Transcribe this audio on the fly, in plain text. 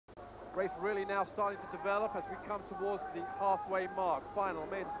Race really now starting to develop as we come towards the halfway mark. Final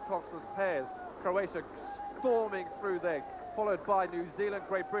men's coxless pairs. Croatia storming through there, followed by New Zealand,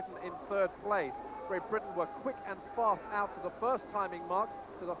 Great Britain in third place. Great Britain were quick and fast out to the first timing mark,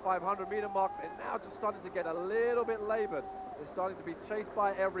 to the 500-meter mark. They're now just starting to get a little bit laboured. They're starting to be chased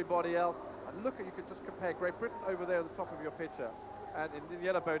by everybody else. And look, you can just compare Great Britain over there at the top of your picture, and in the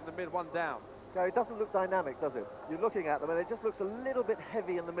yellow boat in the mid, one down. Gary, it doesn't look dynamic, does it? You're looking at them and it just looks a little bit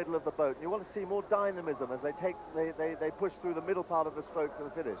heavy in the middle of the boat. You want to see more dynamism as they push through the middle part of the stroke to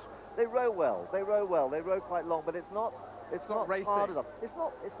the finish. They row well, they row quite long, but it's not racing. Hard enough. It's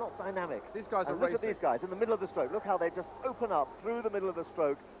not dynamic. These guys are look racing. At these guys in the middle of the stroke. Look how they just open up through the middle of the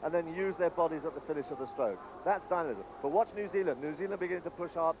stroke and then use their bodies at the finish of the stroke. That's dynamism. But watch New Zealand. New Zealand beginning to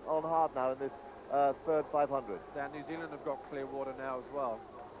push hard now in this third 500. Now New Zealand have got clear water now as well.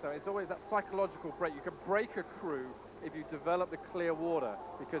 So it's always that psychological break. You can break a crew if you develop the clear water,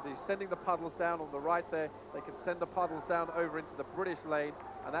 because he's sending the puddles down on the right there. They can send the puddles down over into the British lane,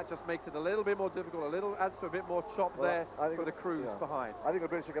 and that just makes it a little bit more difficult, adds to a bit more chop there for the crews behind. I think the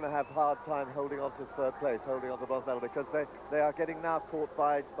British are going to have a hard time holding on to third place, holding on to the bronze medal, because they are getting now caught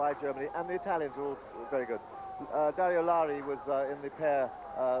by Germany, and the Italians are also very good. Dario Lari was in the pair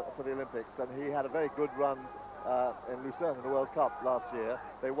for the Olympics, and he had a very good run in Lucerne in the World Cup last year.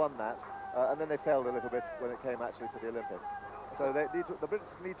 They won that, and then they failed a little bit when it came actually to the Olympics. So the British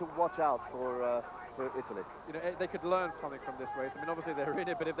need to watch out for Italy. You know, they could learn something from this race. I mean, obviously they're in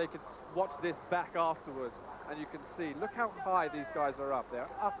it, but if they could watch this back afterwards, and you can see, look how high these guys are up. They're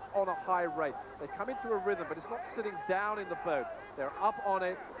up on a high rate. They come into a rhythm, but it's not sitting down in the boat. They're up on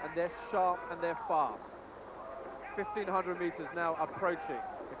it, and they're sharp, and they're fast. 1,500 meters now approaching.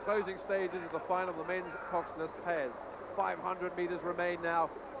 The closing stages of the final of the men's coxless pairs. 500 meters remain now,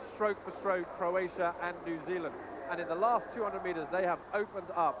 stroke for stroke, Croatia and New Zealand. And in the last 200 meters, they have opened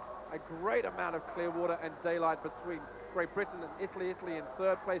up a great amount of clear water and daylight between Great Britain and Italy. Italy in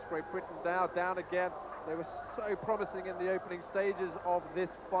third place, Great Britain now down again. They were so promising in the opening stages of this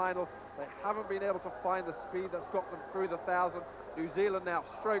final. They haven't been able to find the speed that's got them through the 1,000. New Zealand now,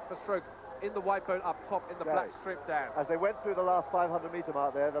 stroke for stroke, in the white boat up top, in the black strip down. As they went through the last 500-meter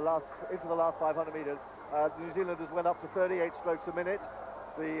mark there, into the last 500 meters, New Zealanders went up to 38 strokes a minute.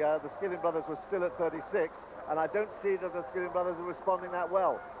 The Skilling brothers were still at 36, and I don't see that the Skilling brothers are responding that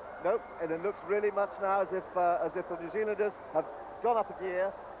well. Nope, and it looks really much now as if the New Zealanders have gone up a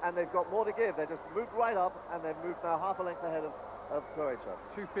gear and they've got more to give. They just moved right up, and they've moved now half a length ahead of Croatia.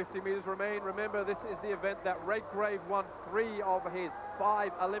 250 meters remain. Remember, this is the event that Redgrave won 3 of his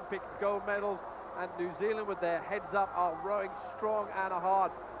 5 Olympic gold medals, and New Zealand, with their heads up, are rowing strong and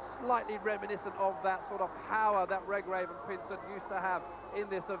hard, slightly reminiscent of that sort of power that Redgrave and Pinson used to have in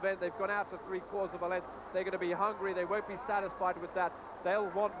this event. They've gone out to 3/4 of a length. They're going to be hungry. They won't be satisfied with that.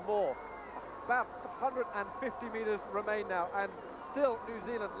 They'll want more. About 150 meters remain now, and still New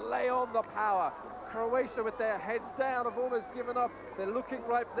Zealand lay on the power. Croatia, with their heads down, have almost given up. They're looking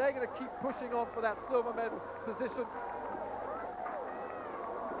right. They're going to keep pushing on for that silver medal position.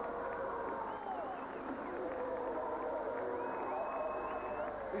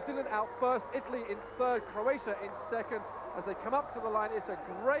 New Zealand out first, Italy in third, Croatia in second. As they come up to the line, it's a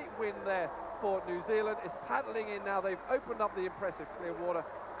great win there for New Zealand. It's paddling in now. They've opened up the impressive clear water.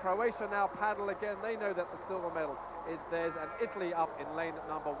 Croatia now paddle again. They know that the silver medal is theirs, and Italy up in lane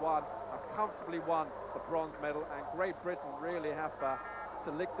number 1 have comfortably won the bronze medal, and Great Britain really have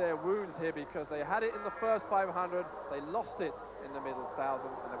to lick their wounds here, because they had it in the first 500, they lost it in the middle 1,000,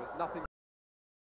 and there was nothing